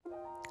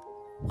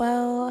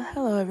Well,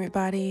 hello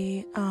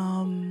everybody.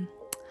 I'm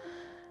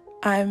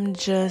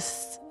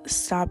just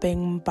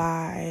stopping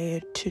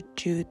by to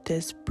do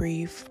this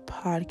brief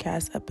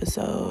podcast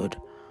episode.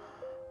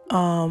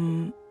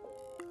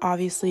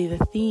 Obviously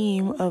the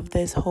theme of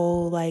this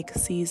whole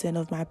season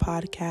of my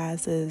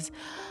podcast is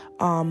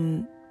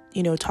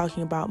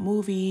talking about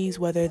movies,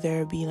 whether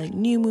there be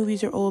new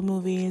movies or old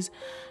movies,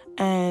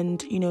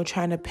 and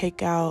trying to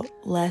pick out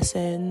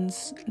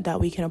lessons that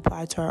we can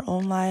apply to our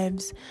own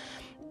lives.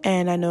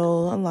 And I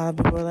know a lot of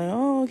people are like,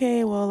 oh,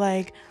 okay, well,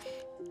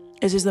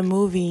 it's just a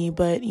movie,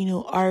 but,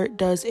 art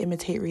does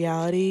imitate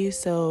reality.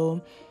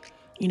 So,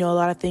 a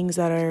lot of things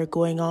that are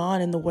going on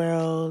in the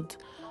world,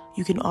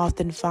 you can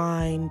often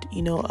find,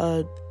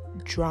 a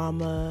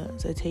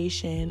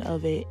dramatization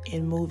of it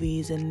in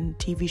movies and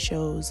TV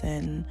shows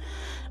and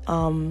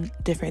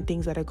different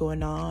things that are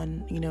going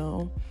on,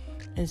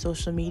 in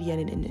social media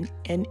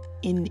and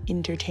in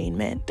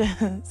entertainment.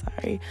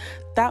 Sorry,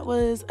 that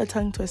was a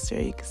tongue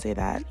twister. You could say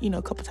that,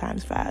 a couple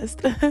times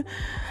fast.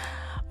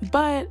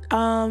 But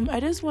I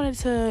just wanted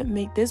to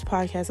make this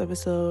podcast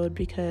episode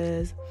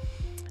because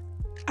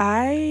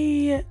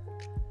I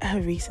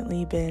have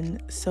recently been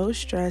so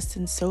stressed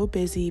and so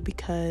busy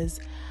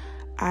because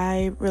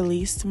I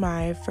released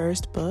my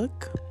first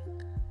book.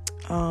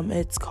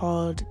 It's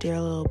called Dear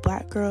Little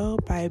Black Girl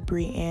by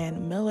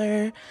Breanne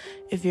Miller.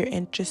 If you're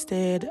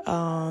interested,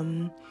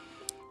 the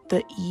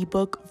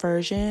ebook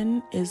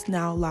version is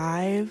now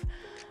live.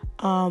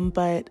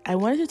 But I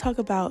wanted to talk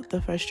about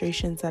the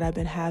frustrations that I've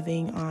been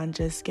having on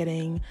just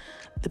getting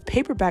the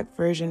paperback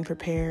version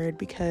prepared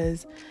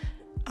because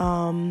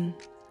I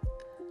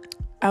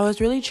was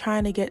really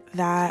trying to get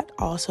that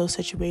also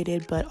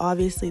situated, but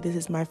obviously this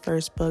is my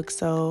first book,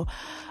 so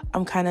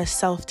I'm kind of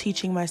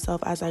self-teaching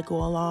myself as I go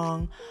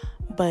along.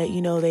 But,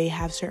 they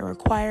have certain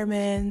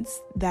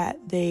requirements that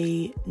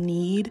they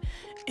need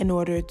in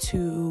order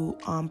to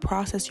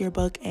process your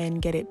book and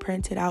get it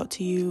printed out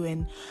to you.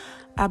 And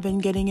I've been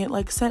getting it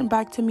sent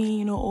back to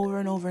me, over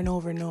and over and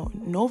over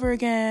and over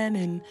again.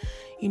 And,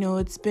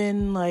 it's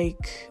been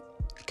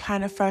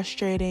kind of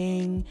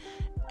frustrating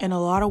and a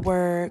lot of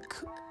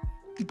work,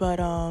 but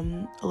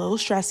a little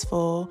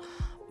stressful.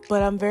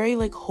 But I'm very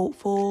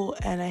hopeful,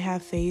 and I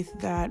have faith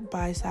that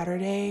by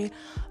Saturday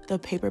the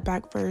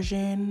paperback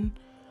version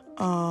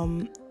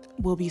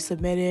will be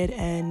submitted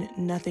and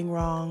nothing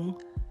wrong,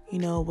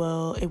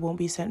 it won't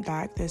be sent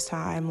back this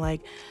time.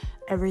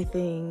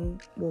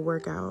 Everything will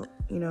work out,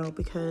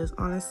 because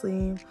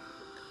honestly,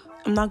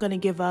 I'm not gonna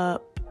give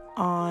up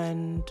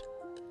on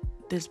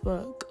this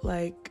book.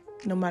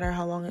 No matter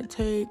how long it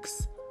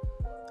takes,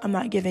 I'm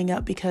not giving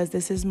up, because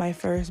this is my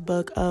first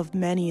book of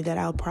many that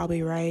I'll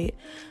probably write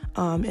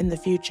in the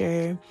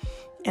future.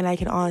 And I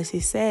can honestly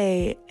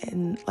say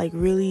and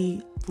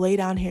really sit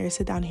down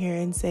here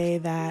and say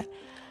that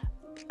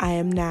I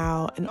am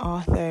now an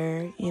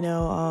author.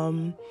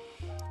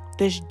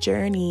 This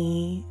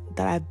journey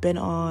that I've been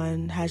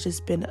on has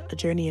just been a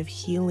journey of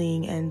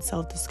healing and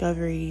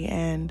self-discovery.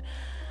 And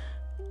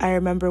I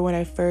remember when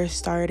I first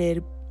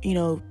started,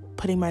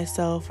 putting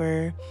myself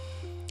or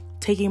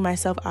taking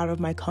myself out of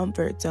my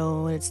comfort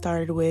zone. It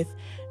started with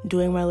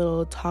doing my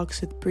little Talks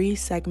with Bree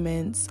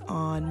segments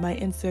on my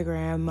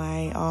Instagram,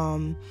 my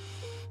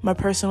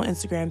personal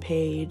Instagram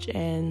page.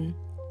 And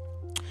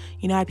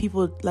I had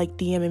people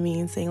DMing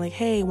me and saying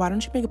hey, why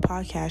don't you make a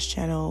podcast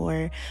channel,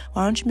 or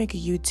why don't you make a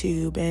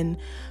YouTube? And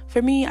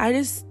for me, I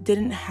just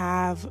didn't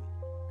have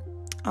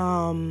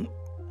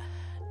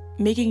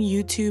making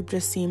YouTube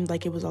just seemed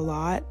like it was a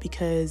lot,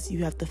 because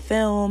you have to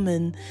film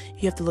and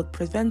you have to look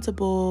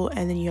presentable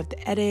and then you have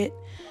to edit.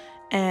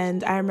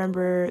 And I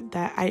remember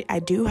that I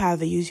do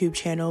have a YouTube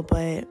channel,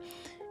 but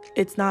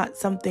it's not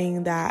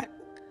something that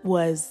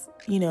was,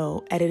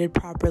 edited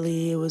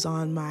properly. It was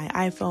on my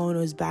iPhone. It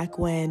was back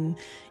when,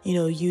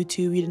 YouTube,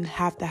 you didn't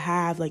have to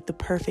have the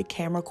perfect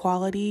camera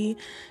quality,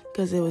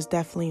 because it was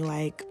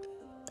definitely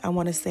I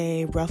want to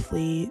say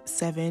roughly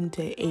 7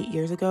 to 8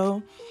 years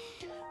ago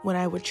when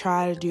I would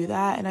try to do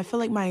that. And I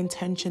feel my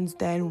intentions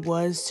then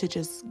was to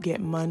just get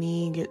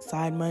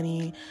side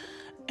money.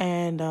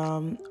 And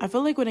I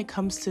feel when it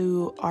comes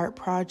to art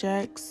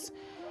projects,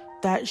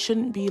 that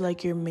shouldn't be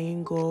your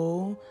main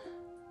goal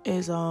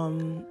is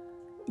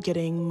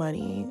getting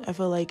money. I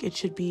feel it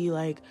should be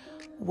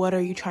what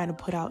are you trying to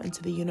put out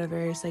into the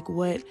universe?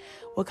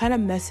 What kind of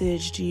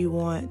message do you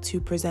want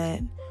to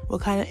present? What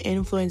kind of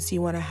influence do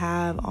you want to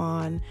have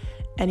on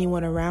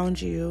anyone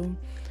around you?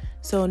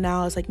 So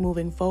now it's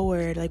moving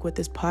forward, with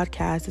this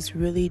podcast, it's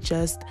really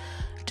just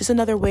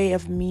another way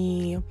of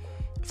me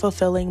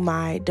fulfilling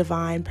my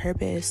divine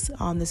purpose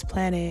on this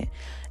planet,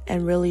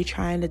 and really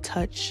trying to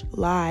touch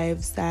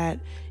lives that,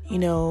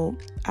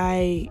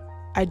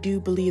 I do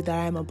believe that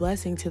I'm a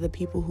blessing to the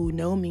people who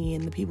know me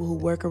and the people who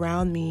work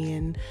around me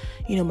and,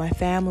 my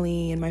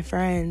family and my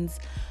friends.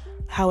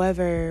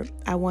 However,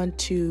 I want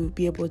to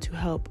be able to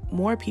help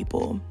more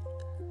people,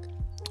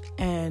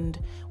 and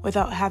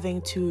without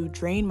having to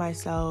drain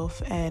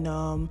myself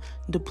and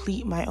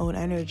deplete my own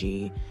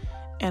energy.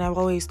 And I've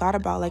always thought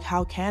about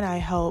how can I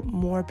help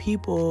more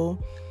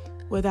people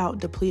without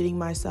depleting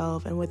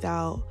myself and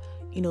without,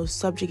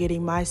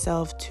 subjugating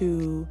myself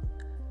to,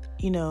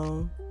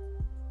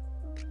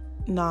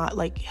 not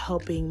like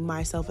helping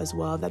myself as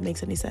well, if that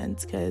makes any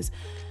sense. Because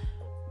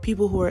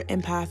people who are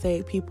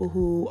empathic, people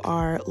who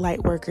are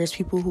light workers,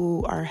 people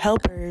who are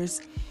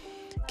helpers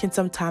can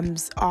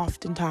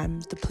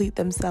oftentimes deplete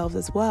themselves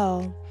as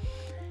well.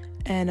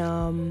 And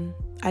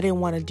I didn't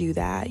want to do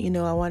that.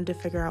 I wanted to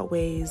figure out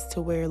ways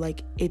to where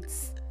like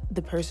it's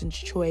the person's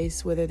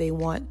choice whether they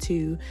want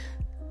to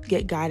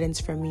get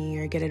guidance from me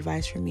or get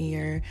advice from me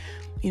or,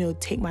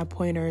 take my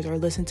pointers or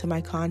listen to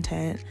my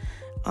content.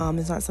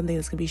 It's not something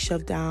that's gonna be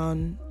shoved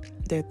down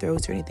their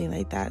throats or anything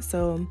like that.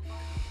 So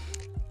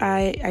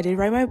I did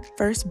write my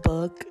first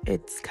book.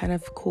 It's kind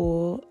of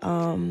cool.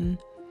 I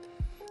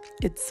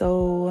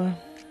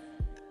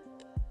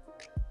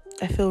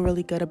feel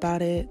really good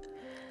about it.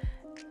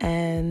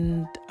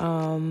 And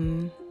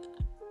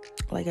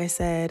like I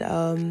said,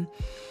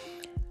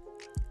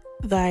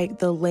 like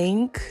the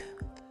link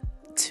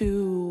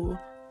to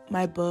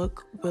my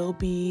book will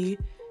be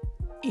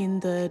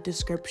in the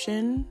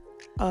description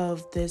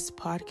of this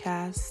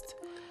podcast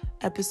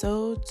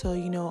episode. So,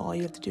 all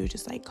you have to do is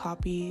just like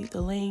copy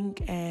the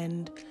link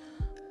and,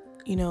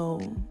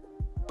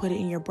 put it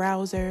in your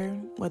browser,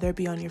 whether it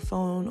be on your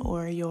phone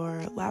or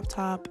your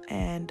laptop,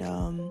 and,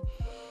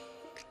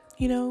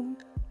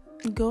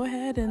 go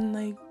ahead and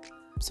like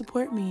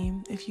support me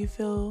if you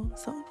feel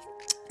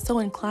so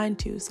inclined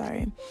to.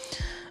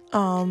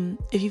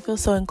 If you feel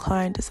so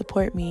inclined to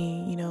support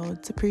me,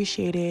 it's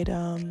appreciated.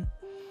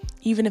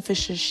 Even if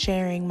it's just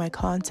sharing my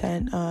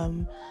content,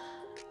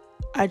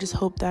 I just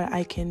hope that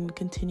I can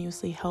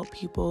continuously help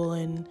people,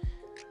 and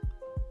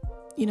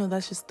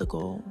that's just the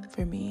goal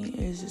for me,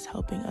 is just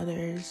helping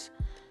others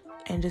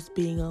and just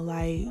being a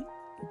light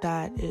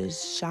that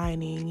is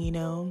shining,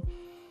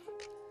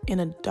 in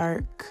a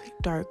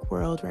dark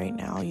world right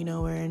now.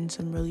 We're in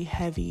some really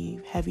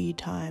heavy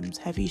times,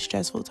 heavy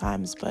stressful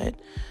times, but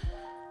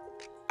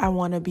I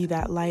want to be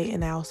that light,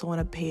 and I also want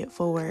to pay it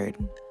forward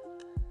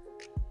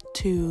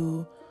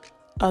to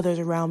others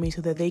around me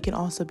so that they can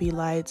also be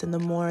lights. And the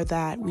more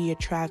that we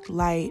attract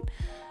light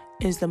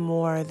is the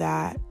more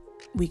that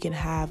we can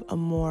have a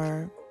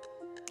more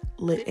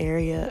lit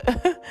area.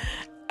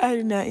 I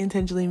did not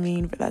intentionally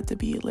mean for that to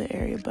be a lit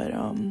area, but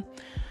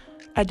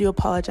I do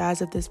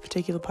apologize if this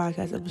particular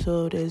podcast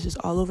episode is just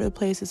all over the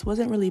place. This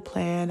wasn't really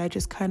planned. I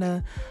just kind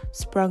of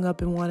sprung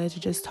up and wanted to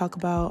just talk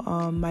about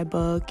my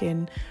book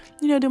and,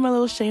 do my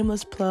little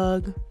shameless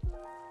plug.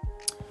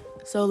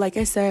 So like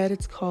I said,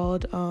 it's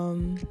called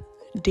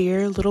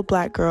Dear Little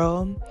Black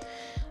Girl.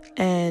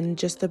 And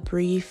just a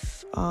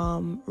brief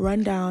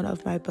rundown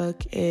of my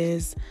book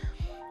is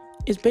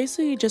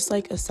basically just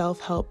like a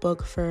self-help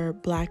book for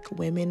Black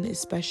women,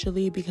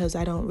 especially because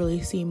I don't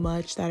really see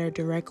much that are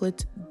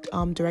directed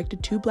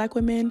to Black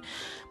women,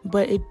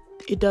 but it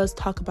does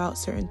talk about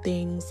certain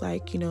things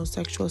like,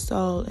 sexual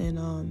assault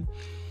and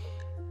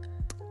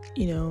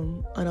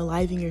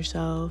unaliving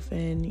yourself,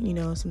 and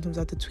sometimes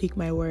I have to tweak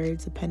my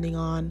words depending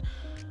on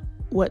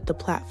what the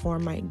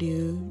platform might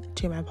do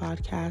to my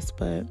podcast.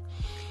 But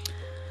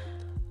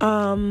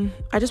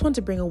I just want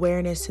to bring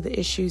awareness to the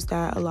issues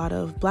that a lot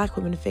of Black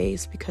women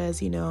face,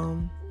 because,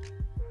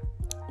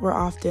 we're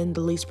often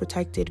the least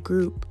protected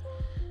group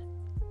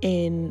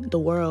in the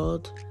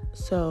world.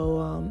 So,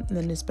 and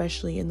then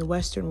especially in the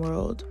Western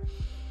world.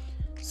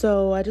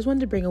 So I just wanted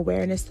to bring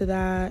awareness to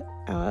that.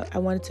 I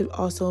wanted to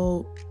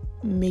also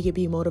make it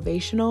be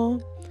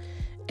motivational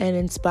and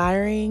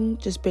inspiring,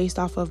 just based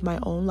off of my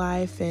own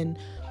life and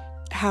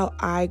how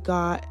I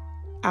got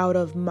out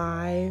of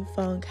my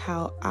funk,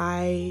 how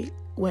I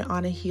went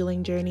on a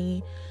healing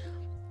journey.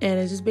 And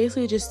it's just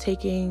basically just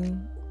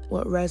taking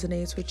what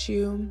resonates with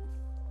you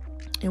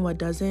and what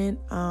doesn't.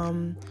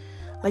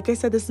 Like I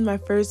said, this is my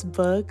first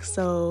book,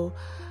 so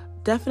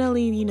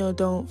definitely,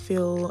 don't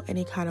feel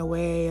any kind of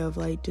way of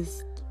like,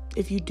 just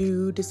if you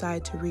do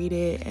decide to read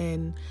it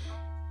and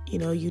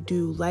you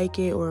do like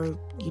it or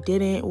you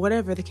didn't,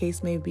 whatever the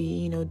case may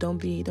be,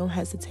 don't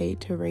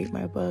hesitate to rate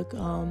my book.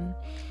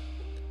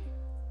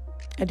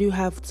 I do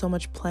have so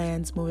much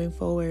plans moving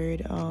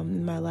forward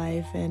in my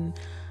life, and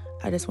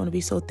I just want to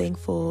be so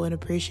thankful and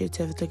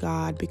appreciative to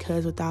God,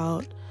 because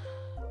without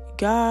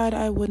God,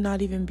 I would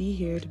not even be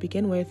here to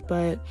begin with.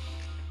 But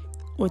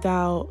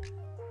without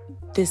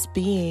this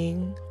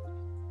being,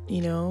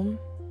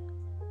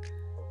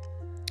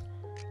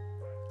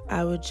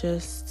 I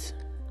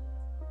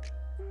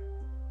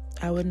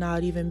would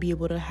not even be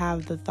able to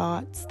have the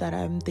thoughts that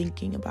I'm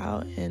thinking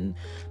about and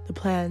the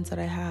plans that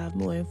I have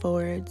moving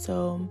forward.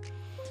 So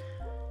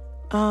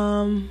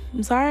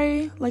I'm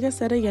sorry, like I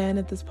said again,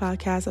 if this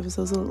podcast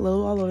episode is a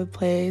little all over the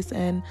place,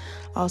 and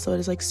also it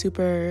is like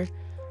super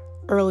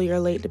early or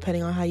late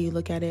depending on how you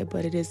look at it,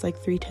 but it is like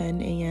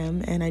 3:10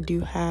 a.m. and I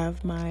do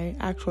have my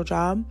actual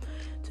job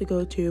to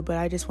go to, but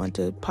I just want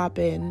to pop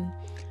in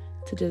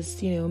to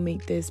just,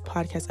 make this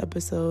podcast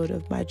episode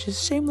of my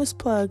just shameless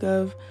plug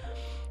of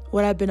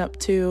what I've been up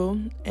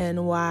to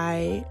and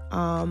why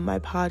my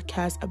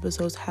podcast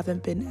episodes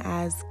haven't been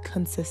as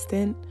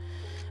consistent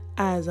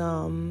as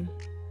I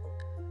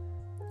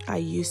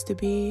used to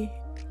be.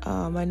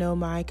 I know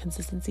my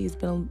consistency has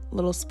been a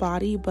little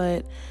spotty,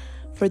 but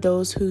for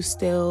those who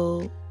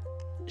still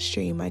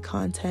stream my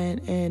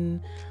content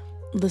and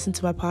listen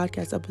to my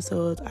podcast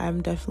episodes,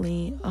 I'm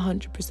definitely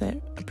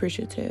 100%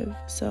 appreciative.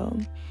 So,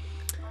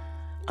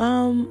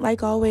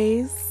 like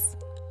always,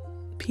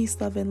 peace,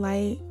 love, and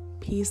light.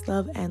 Peace,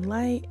 love, and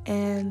light.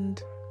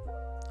 And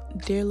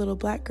Dear Little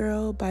Black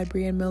Girl by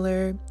Brian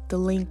Miller. The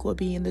link will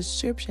be in the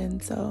description.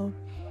 So,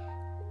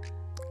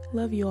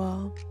 love you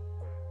all.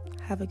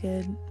 Have a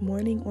good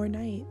morning or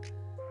night.